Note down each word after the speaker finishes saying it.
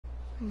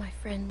My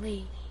friend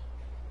Lee.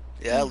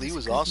 Yeah, Lee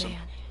was awesome.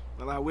 Man.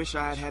 Well, I wish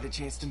I had had a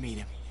chance to meet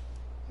him.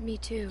 Me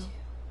too.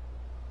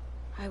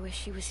 I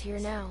wish he was here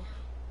now.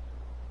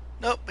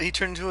 Nope, he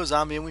turned into a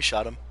zombie and we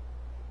shot him.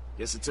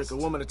 Guess it took a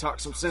woman to talk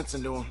some sense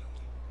into him.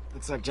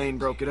 Looks like Jane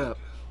broke it up.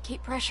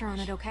 Keep pressure on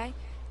it, okay?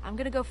 I'm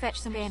gonna go fetch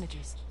some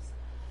bandages.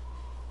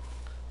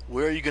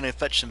 Where are you gonna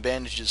fetch some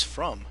bandages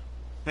from?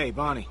 Hey,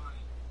 Bonnie.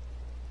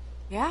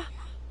 Yeah?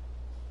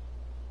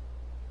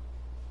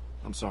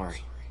 I'm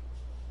sorry.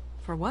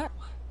 For what?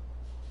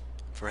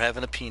 For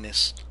having a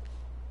penis.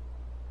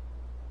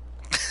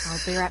 I'll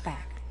be right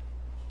back.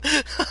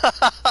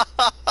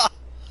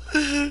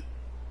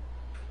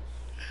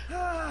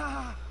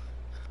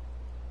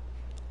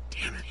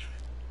 Damn it.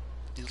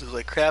 You look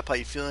like crap. How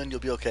you feeling? You'll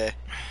be okay.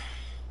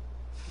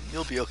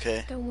 You'll be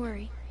okay. Don't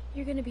worry.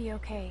 You're gonna be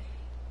okay.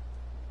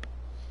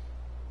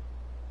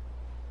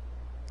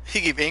 He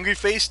gave angry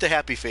face to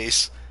happy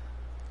face.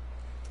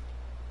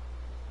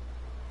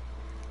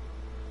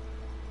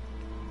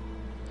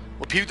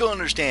 What people don't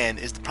understand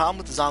is the problem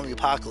with the zombie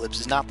apocalypse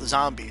is not the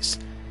zombies.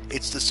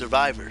 It's the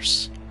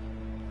survivors.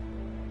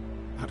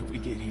 How did we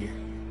get here?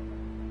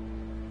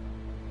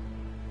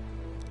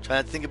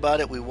 Trying to think about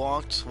it, we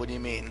walked. What do you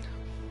mean?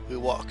 We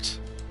walked.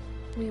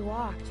 We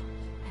walked.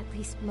 At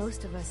least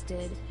most of us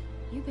did.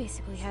 You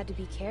basically had to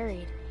be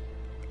carried.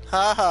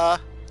 Ha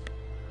ha.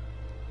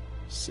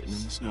 Sitting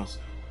in the snow,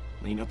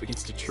 leaned up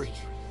against a tree,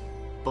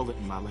 bullet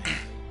in my leg.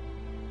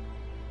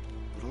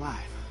 But alive.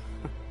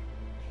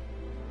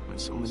 When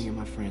so many of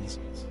my friends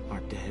are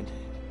dead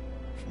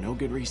for no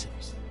good reason,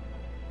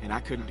 and I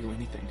couldn't do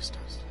anything to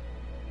stop it.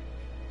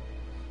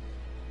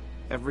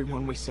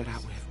 Everyone we set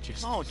out with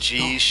just... Oh,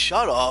 geez,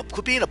 shut up.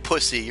 Quit being a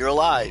pussy. You're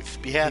alive.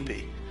 Be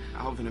happy.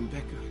 Alvin and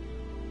Becca,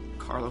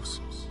 Carlos,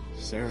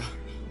 Sarah.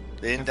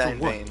 They didn't die in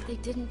vain. They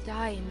didn't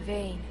die in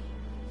vain.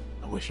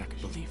 I wish I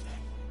could believe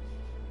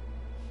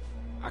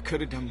that. I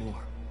could have done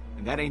more,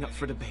 and that ain't up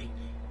for debate.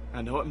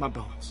 I know it in my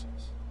bones,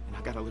 and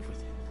I gotta live with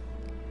it.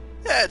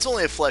 Yeah, it's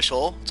only a flesh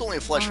hole. It's only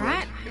a flesh wound.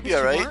 Alright, You'll be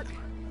alright.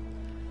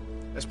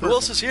 That's Who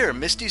else is here?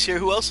 Misty's here.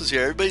 Who else is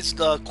here? Everybody's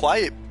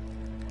quiet.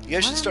 You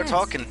guys should start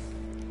talking.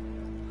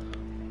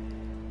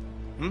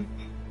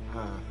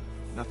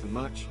 Nothing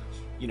much.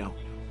 You know,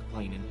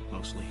 complaining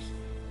mostly.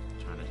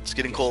 Trying to It's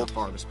getting guess cold. How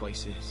far this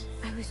place is.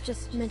 I was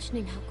just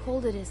mentioning how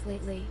cold it is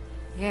lately.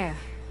 Yeah.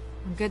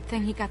 Good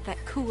thing he got that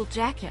cool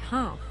jacket,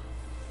 huh?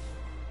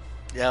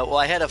 Yeah, well,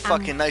 I had a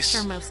fucking I'm nice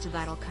sure most of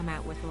that'll come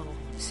out with a little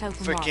soap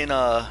and water.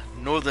 freaking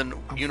northern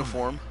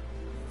uniform.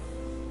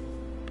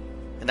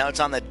 And now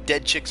it's on that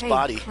dead chick's Hey,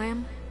 body.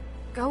 Clem,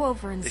 go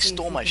over and They see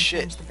stole if you my can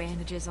shit. change the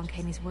bandages on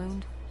Kenny's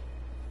wound.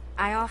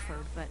 I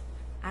offered, but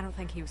I don't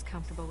think he was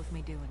comfortable with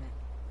me doing it.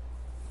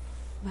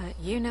 But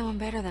you know him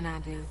better than I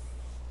do.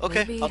 Okay,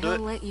 Maybe I'll do he'll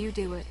it. let you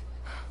do it.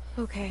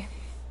 Okay.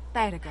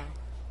 There to go.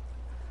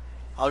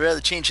 I'd rather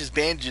change his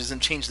bandages than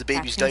change the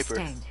baby's That's diaper.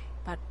 gonna sting,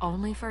 but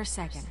only for a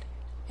second.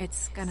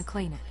 It's gonna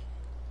clean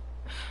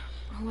it.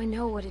 Oh, I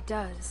know what it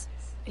does.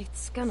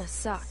 It's gonna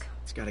suck.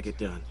 It's gotta get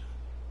done.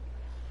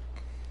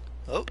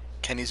 Oh,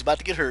 Kenny's about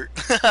to get hurt.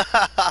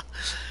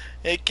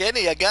 Hey,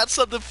 Kenny, I got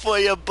something for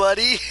you,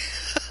 buddy.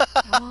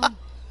 Come on.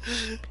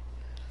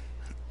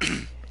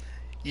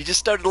 You just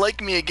started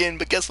liking me again,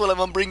 but guess what? I'm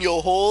gonna bring you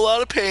a whole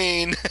lot of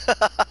pain.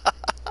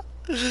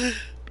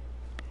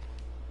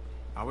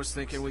 I was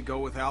thinking we go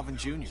with Alvin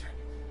Jr.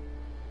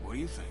 What do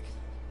you think?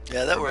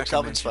 Yeah, that works. Rebecca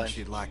Alvin's mentioned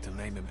fine. she'd like to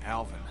name him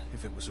Alvin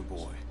if it was a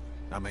boy.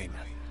 I mean,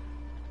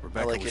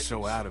 Rebecca like was it.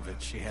 so out of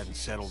it she hadn't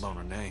settled on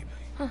her name.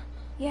 Huh.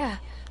 Yeah.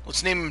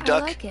 Let's name him I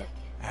Duck. like it.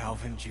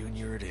 Alvin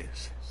Jr. it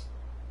is.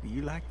 Do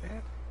you like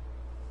that?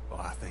 Well,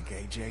 I think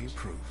AJ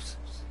approves.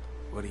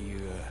 What do you,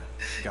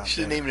 got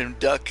Should have there? named him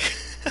Duck.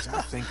 'Cause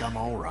I think I'm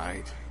all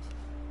right.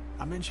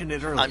 I mentioned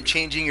it earlier. I'm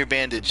changing your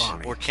bandage,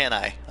 Bonnie. or can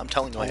I? I'm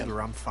telling you I Told am.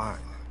 her I'm fine.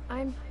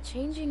 I'm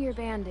changing your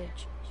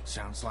bandage.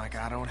 Sounds like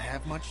I don't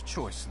have much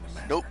choice in the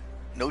matter. Nope,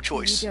 no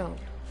choice. You don't.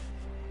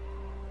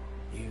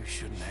 You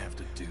shouldn't have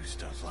to do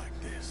stuff like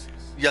this.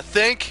 You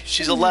think?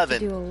 She's You have to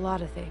 11. do a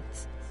lot of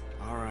things.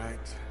 All right.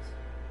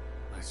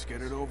 Let's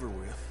get it over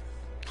with.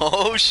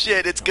 Oh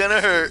shit, it's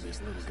gonna hurt. This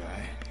little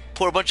guy.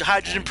 Pour a bunch of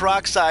hydrogen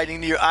peroxide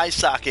into your eye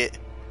socket.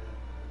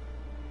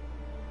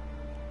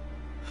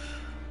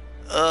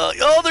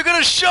 Oh, they're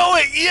gonna show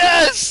it!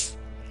 Yes!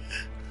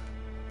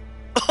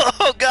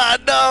 Oh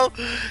god, no!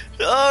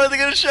 Oh, are they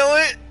gonna show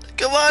it?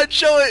 Come on,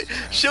 show it!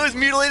 Show his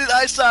mutilated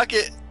eye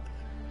socket!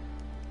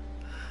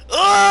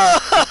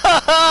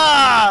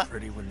 Oh!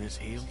 Pretty when this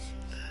heals.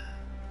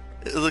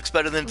 It looks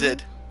better than it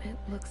did. It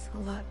looks a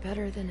lot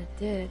better than it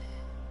did.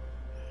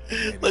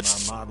 Maybe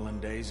Let's- my modeling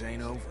days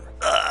ain't over.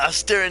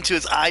 Stare into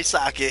his eye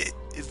socket.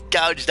 His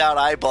gouged out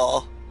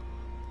eyeball.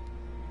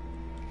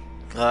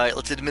 Alright,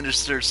 let's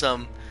administer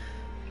some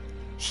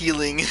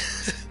healing.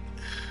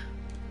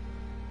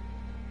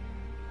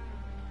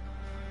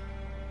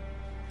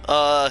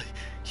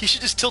 He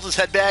should just tilt his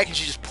head back and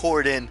she just pour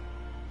it in.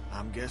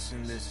 I'm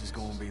guessing this is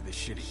gonna be the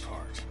shitty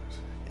part.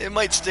 It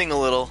might sting a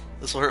little.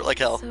 This will hurt like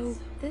hell. So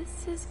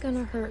this is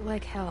gonna hurt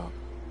like hell.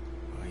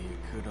 Well, you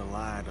could have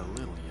lied a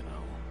little, you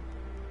know.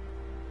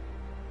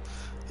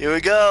 Here we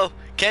go.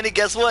 Kenny,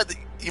 guess what?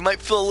 You might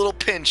feel a little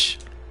pinch.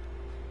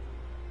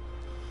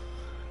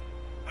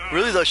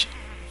 Really, though,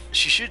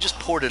 she should have just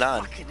poured it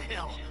on. Fucking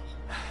hell.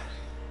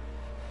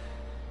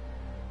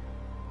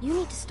 You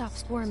need to stop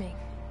squirming.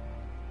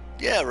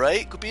 Yeah,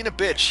 right? Quit being a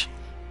bitch.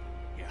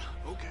 Yeah,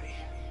 okay.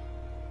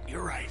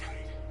 You're right.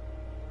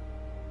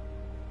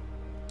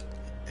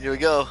 Here we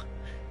go.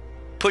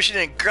 Push it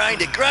in.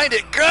 Grind it. Grind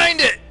it.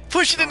 Grind it.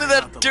 Push it into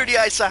that dirty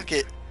eye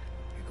socket.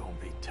 You're gonna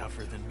be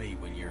tougher than me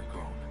when you're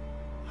grown.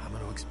 I'm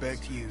gonna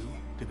expect you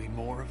to be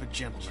more of a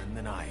gentleman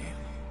than I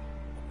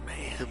am.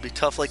 Man, He'll be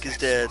tough like his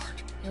dad.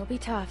 smart. He'll be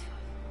tough.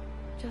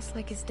 Just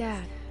like his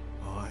dad.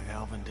 Boy,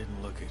 Alvin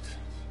didn't look it.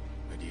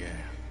 But yeah,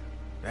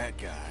 that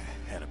guy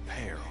had a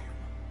pair on him.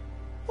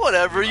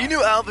 Whatever. You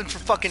knew Alvin for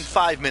fucking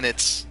 5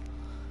 minutes.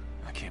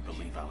 I can't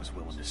believe I was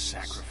willing to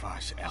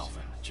sacrifice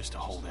Alvin just to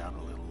hold out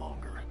a little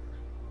longer.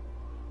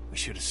 We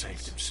should have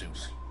saved him sooner.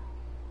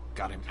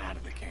 Got him out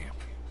of the camp.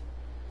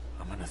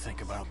 I'm gonna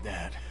think about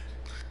that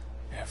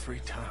every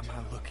time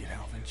I look at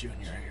Alvin Jr.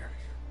 here.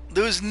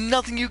 There was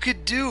nothing you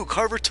could do.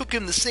 Carver took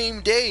him the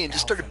same day and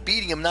just started Alvin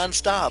beating him should be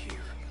nonstop. here,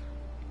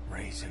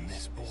 raising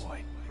this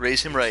boy.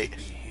 Raise him right. Should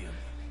be him.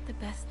 The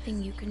best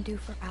thing you can do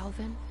for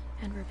Alvin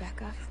and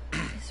Rebecca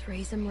is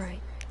raise him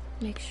right.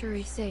 Make sure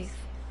he's safe.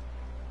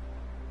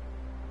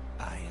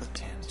 I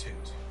intend to.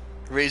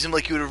 Raise him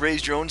like you would have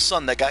raised your own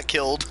son that got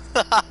killed.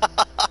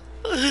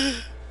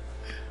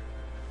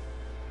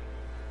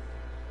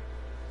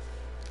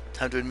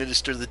 Time to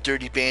administer the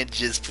dirty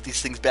bandages. Put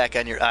these things back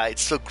on your eye.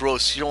 It's so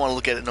gross. You don't want to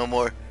look at it no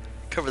more.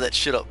 Cover that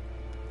shit up.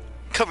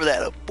 Cover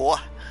that up, boy.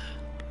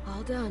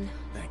 All done.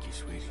 Thank you,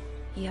 sweetie.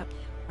 Yep.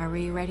 Are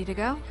we ready to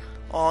go?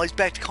 Oh, he's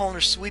back to calling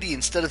her sweetie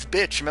instead of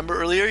bitch. Remember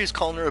earlier he was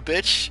calling her a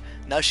bitch?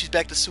 Now she's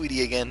back to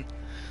sweetie again.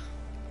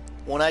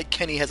 One-eyed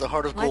Kenny has a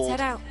heart of Let's gold.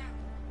 head out.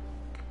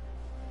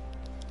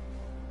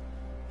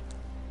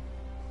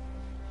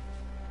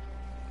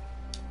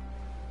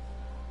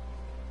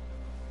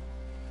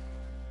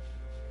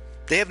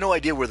 They have no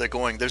idea where they're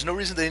going. There's no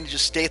reason they didn't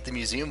just stay at the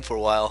museum for a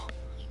while.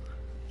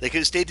 They could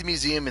have stayed at the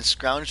museum and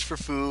scrounged for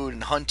food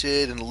and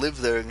hunted and lived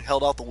there and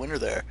held out the winter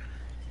there.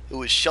 It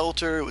was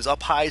shelter, it was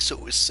up high so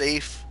it was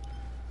safe.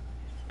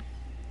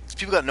 These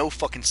people got no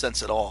fucking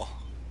sense at all.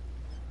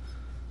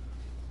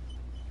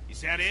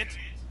 Is that it?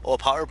 Oh, a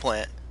power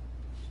plant.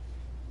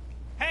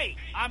 Hey,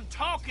 I'm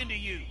talking to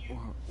you.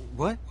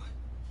 What?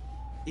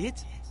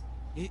 It's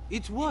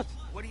what?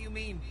 What do you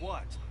mean,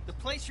 what? The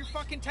place you're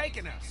fucking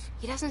taking us.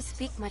 He doesn't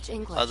speak much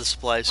English. The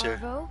supplies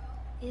here. Arvo,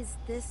 is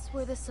this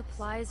where the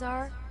supplies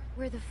are?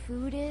 Where the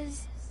food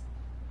is?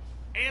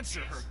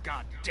 Answer her,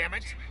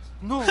 goddammit.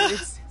 No,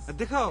 it's at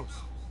the house.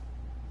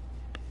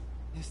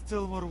 There's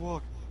still more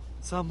walk.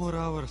 Some more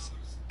hours.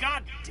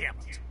 God damn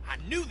it. I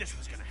knew this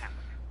was gonna happen.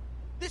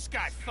 This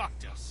guy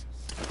fucked us.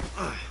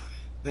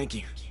 Thank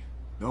you.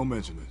 Don't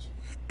mention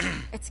this.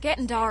 It's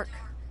getting dark.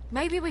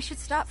 Maybe we should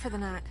stop for the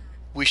night.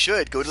 We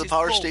should. Go to the This is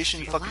power bullshit. station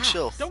and fucking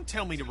chill. Don't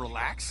tell me to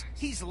relax.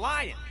 He's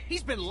lying.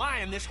 He's been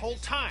lying this whole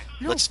time.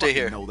 Let's stay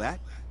here. Know that?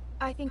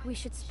 I think we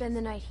should spend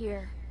the night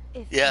here.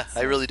 If Yeah, it's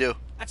I safe. really do.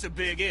 That's a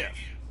big if.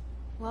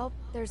 Well,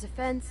 there's a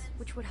fence,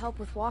 which would help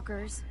with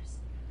walkers.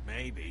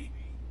 Maybe.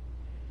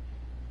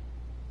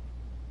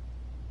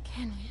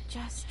 Can we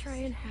just try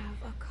and have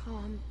a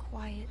calm,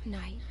 quiet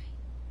night?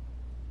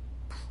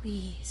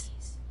 Please.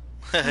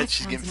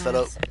 She's getting sounds fed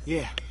up. nice.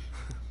 Yeah.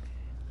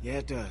 Yeah,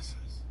 it does.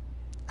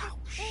 Oh,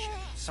 shit.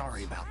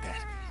 Sorry about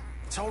that.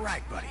 It's all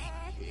right, buddy.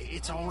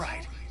 It's all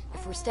right.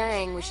 If we're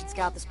staying, we should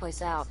scout this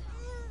place out.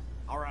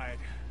 All right.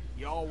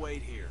 Y'all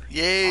wait here.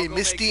 Yay, I'll go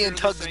Misty make and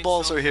sure this Tug's ain't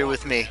balls some are here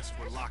with walker me. nest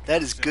we're locking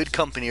That is ourselves good in.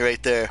 company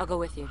right there. I'll go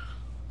with you.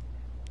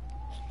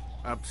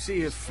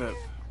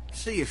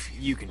 See if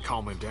you can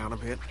calm him down a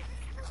bit.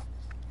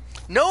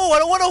 No, I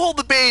don't want to hold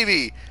the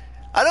baby.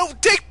 I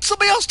don't take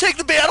somebody else take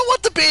the baby. I don't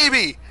want the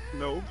baby.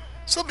 No.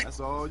 Somebody. That's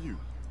all you.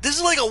 This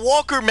is like a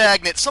walker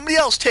magnet. Somebody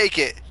else take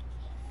it.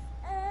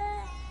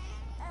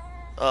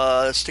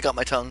 Stick out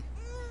my tongue.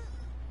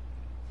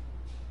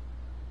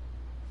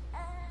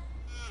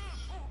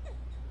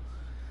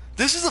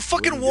 This is a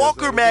fucking Well, you guys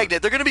walker over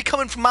magnet. They're gonna be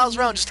coming from miles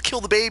around just to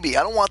kill the baby.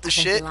 I don't want this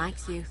I think shit. he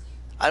likes you.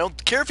 I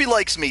don't care if he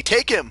likes me.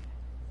 Take him.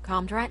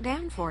 Calmed right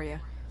down for you.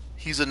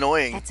 He's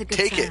annoying. That's a good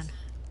Take sign.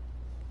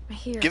 it.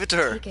 Here, Give it to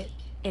her. Take it.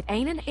 It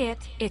ain't an it,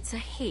 it's a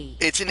he.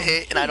 It's an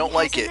it, and he I don't has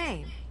like a it.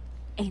 name.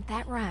 Ain't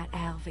that right,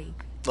 Alvy?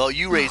 Well,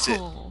 you raise it.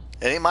 Oh,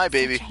 It ain't my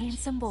baby. such a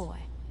handsome boy.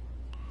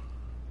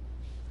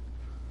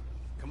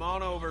 Come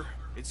on over.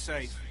 It's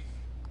safe.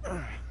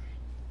 I'm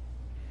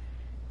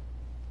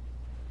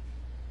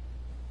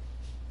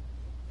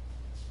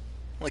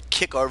gonna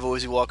kick Arvo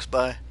as he walks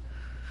by.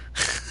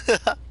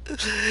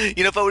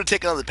 You know, if I would have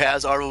taken on the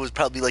paths, Arvo would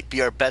probably like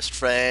be our best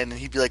friend, and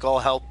he'd be like all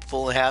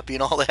helpful and happy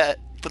and all that.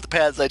 But the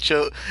paths I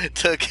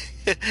took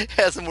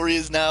has him where he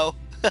is now.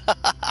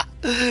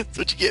 That's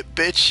what you get,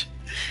 bitch.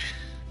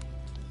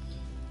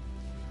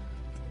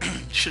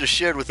 Should have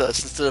shared with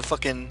us instead of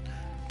fucking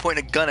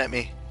pointing a gun at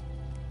me.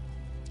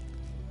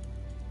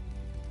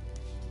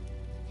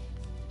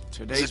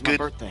 Today's Is it my good?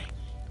 birthday.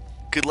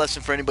 good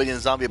lesson for anybody in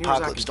the zombie Near as I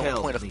apocalypse. can Don't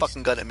tell, point a at least.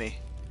 fucking gun at me.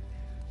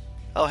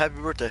 Oh,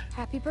 happy birthday.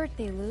 Happy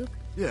birthday, Luke.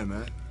 Yeah,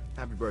 man.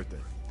 Happy birthday.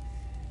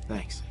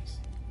 Thanks.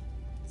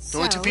 The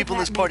only two people in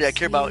this party I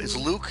care about is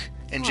Luke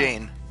and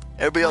Jane.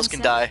 Everybody else can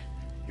die.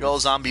 You're all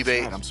zombie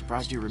bait. Right, I'm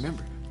surprised you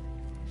remember.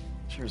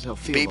 Sure as hell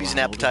feel Baby's a an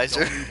lot older.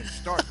 appetizer. Don't even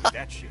start with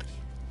that shit.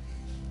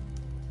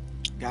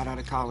 Got out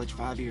of college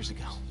 5 years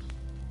ago.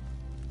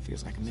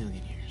 Feels like a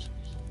million years.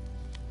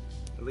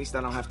 At least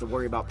I don't have to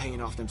worry about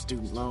paying off them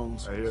student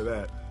loans. I hear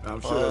that. I'm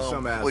sure there's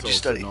some what'd you asshole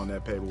study? sitting on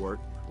that paperwork,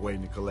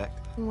 waiting to collect.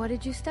 And what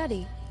did you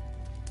study?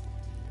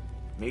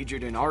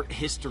 Majored in art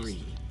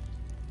history.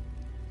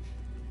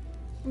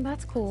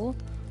 That's cool.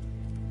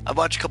 I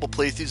watched a couple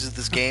playthroughs of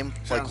this game,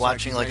 Sounds like like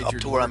watching you like up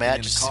majored to in where I'm working at,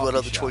 in just a to see what coffee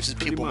other shop. choices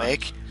Pretty people much.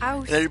 make. Oh,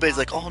 And everybody's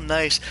like, stop "Oh,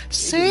 nice, minor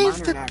save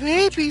in the agriculture.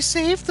 baby,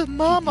 save the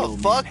mama."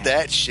 old Fuck man that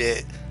happy.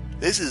 shit.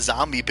 This is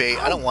zombie bait.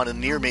 I don't want it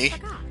near I me.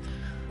 forgot.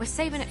 We're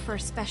saving it for a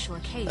special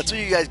occasion. That's what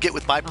you guys get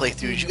with my Oh,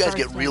 playthroughs. You your guys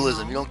get birthday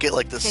realism. and You all. don't get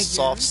like the Figure.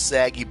 soft,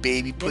 saggy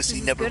baby This pussy.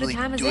 is as Never good a really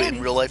time as do it in any.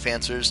 real life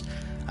answers.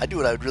 I do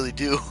what I would really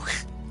do.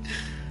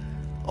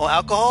 Oh,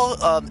 alcohol?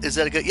 Is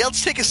that a good? Yeah,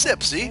 let's take a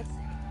sip. See?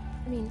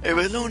 I mean,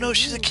 Everybody, no,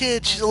 she's a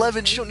kid. She's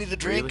 11. She don't need a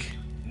drink. Really?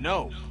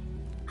 No,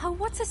 Oh,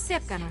 what's a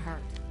sip gonna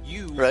hurt?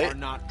 you Right? are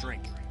not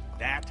drinking.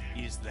 That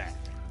is that.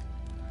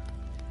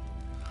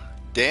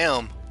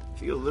 Damn.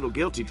 Feel a little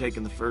guilty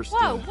taking the first.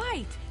 Whoa,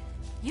 wait!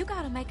 You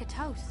gotta make a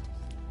toast.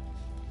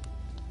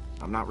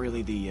 I'm not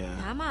really the.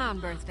 Come on,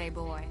 birthday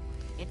boy.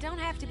 It don't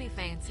have to be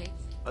fancy.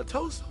 A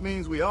toast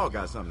means we all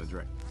got something to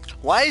drink.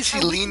 Why is he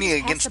Oh, we can leaning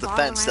just pass against the the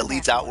bottle fence that around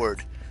leads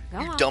afterwards. outward? Go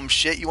You on. dumb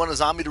shit. You want a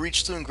zombie to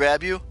reach through and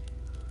grab you?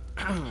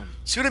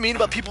 See what I mean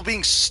about people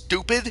being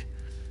stupid?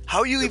 How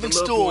are you To the even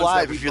loved still ones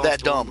alive we if you're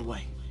that lost along the dumb?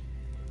 way.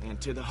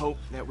 And to the hope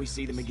that we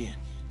see them again.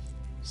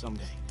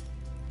 Someday.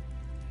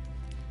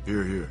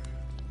 Here, here.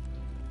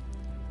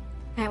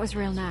 That was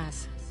real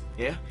nice.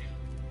 Yeah?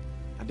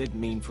 I didn't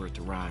mean for it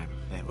to rhyme.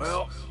 That was...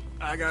 Well,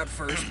 I got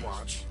first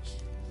watch.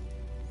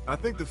 I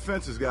think the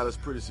fence has got us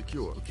pretty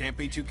secure. Can't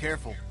be too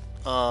careful.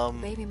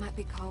 Baby might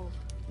be cold.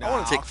 I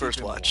want Nah, to take I'll keep first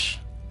him watch.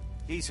 warm.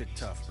 He's a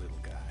tough little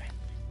guy.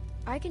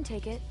 I can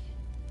take it.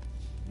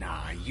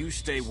 Nah, you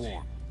stay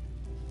warm.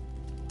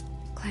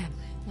 Clem,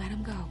 let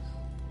him go.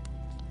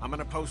 I'm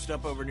gonna post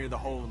up over near the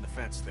hole in the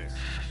fence there.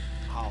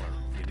 Holler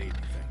if you need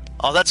anything.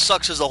 Oh, that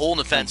sucks as a hole in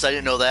the fence. I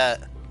didn't know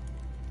that.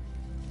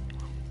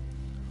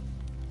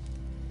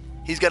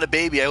 He's got a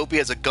baby. I hope he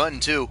has a gun,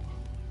 too.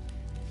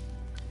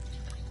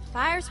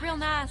 Fire's real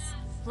nice.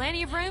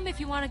 Plenty of room if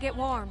you want to get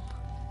warm.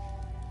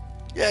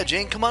 Yeah,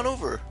 Jane, come on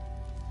over.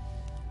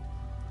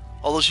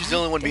 Although she's the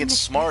only one being Didn't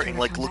smart expect her and,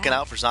 to like, come looking back.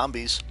 out for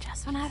zombies.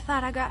 Just when I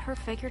thought I got her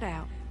figured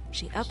out,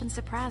 she up and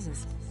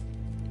surprises.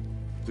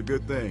 It's a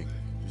good thing.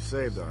 You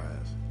saved our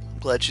ass. I'm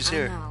glad she's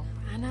here.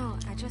 I know.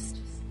 I just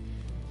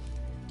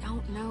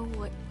don't know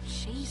what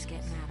she's getting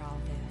at all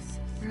this.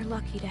 We're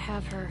lucky to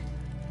have her.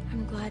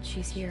 I'm glad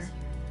she's here.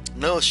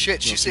 No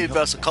shit, she Well, she saved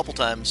helped us a back couple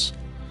there. times.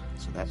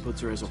 So that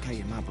puts her as okay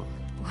in my book.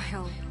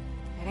 Well,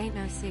 it ain't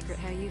no secret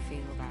how you feel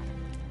about her.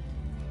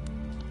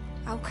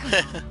 Oh, come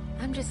on.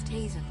 I'm just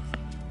teasing.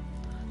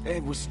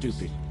 It was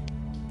stupid.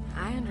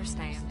 I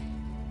understand.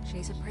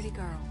 She's a pretty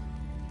girl.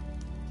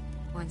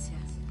 Once you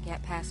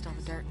get past all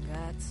the dirt and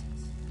guts.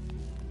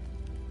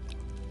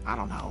 I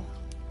don't know.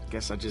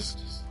 Guess I just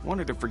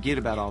wanted to forget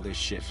about all this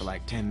shit for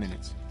like 10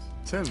 minutes.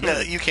 10 No,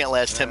 minutes. you can't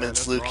last 10 Yeah, minutes,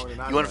 that's Luke. longer than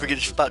I You want to got forget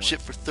at this about point.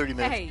 shit for 30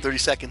 minutes, Hey. 30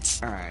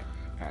 seconds. Alright,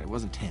 it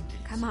wasn't 10 minutes.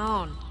 Come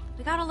on.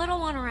 We got a little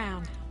one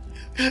around.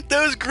 That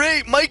was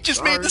great. Mike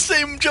just made the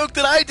Sorry. same joke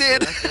that I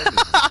did.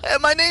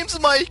 And my name's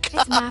Mike.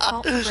 It's my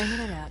fault for bringing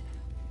it up.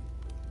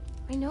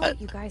 I know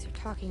what you guys are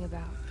talking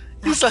about.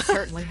 I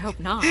certainly hope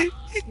not. He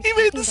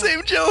made the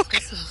same joke.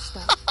 Kissing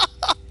stuff.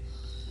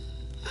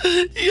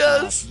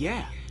 Yes.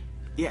 Yeah.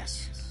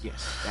 Yes.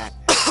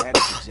 That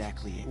is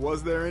exactly it.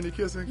 Was there any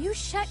kissing? You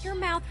shut your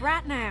mouth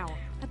right now.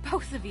 The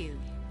both of you.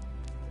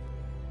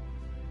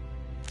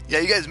 Yeah,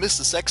 you guys missed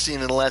the sex scene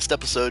in the last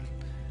episode.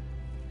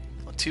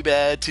 Well, too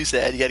bad, too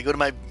sad. You gotta go to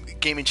my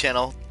gaming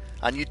channel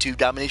on YouTube,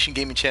 Domination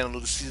Gaming Channel,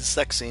 to see the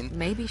sex scene.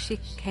 Maybe she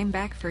came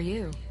back for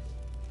you.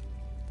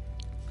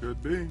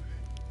 Could be.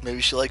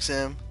 Maybe she likes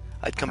him.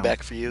 I'd come No,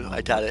 back for you. no,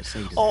 I doubt don't it.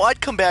 say that. Oh, I'd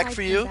come back I'd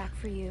for come you. back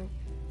for you.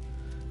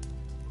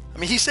 I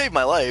mean, he saved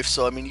my life,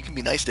 so I mean, you can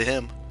be nice to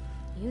him.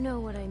 You know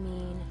what I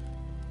mean.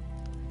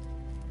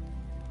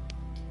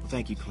 Well,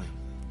 thank you, Clem.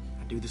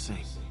 I do the same.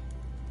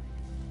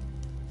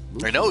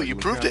 I know, you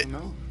proved it.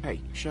 No,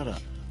 Hey, shut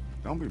up.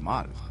 don't be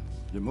modest.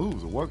 Your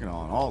moves are working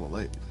on all the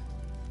ladies.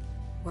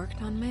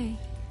 Worked on me.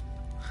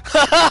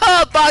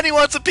 Bonnie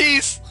wants a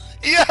piece.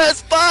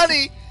 Yes,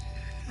 Bonnie.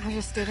 I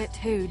just did it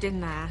too,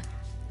 didn't I?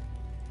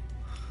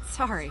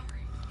 Sorry.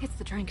 It's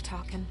the drink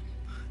talking.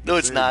 No,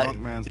 it's Say not. drunk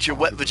man's It's your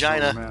wet pocket is a sober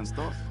vagina. man's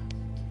thought.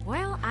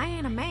 Well, I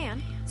ain't a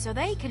man, so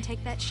they can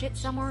take that shit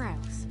somewhere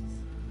else.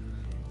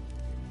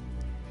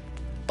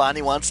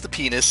 Bonnie wants the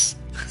penis.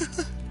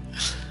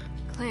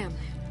 Clem,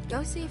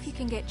 go see if you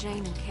can get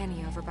Jane and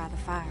Kenny over by the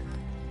fire.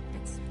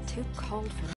 It's too cold for